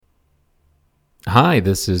Hi,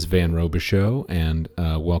 this is Van Robichaux, and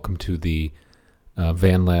welcome to the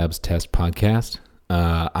Van Labs Test Podcast.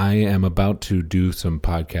 I am about to do some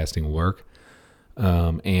podcasting work,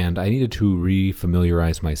 and I needed to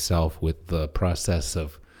re-familiarize myself with the process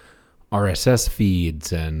of RSS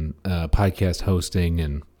feeds and podcast hosting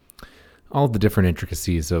and all the different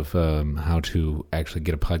intricacies of how to actually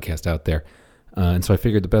get a podcast out there. And so I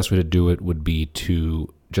figured the best way to do it would be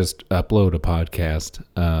to just upload a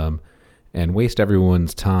podcast and waste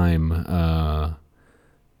everyone's time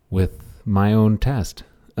with my own test.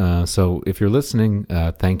 So if you're listening,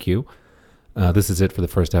 thank you. This is it for the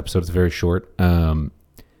first episode. It's very short.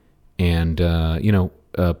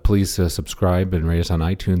 Please subscribe and rate us on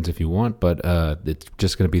iTunes if you want, but it's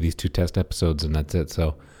just going to be these 2 test episodes and that's it.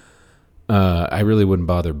 So I really wouldn't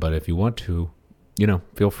bother, but if you want to,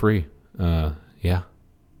 feel free. Yeah.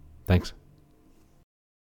 Thanks.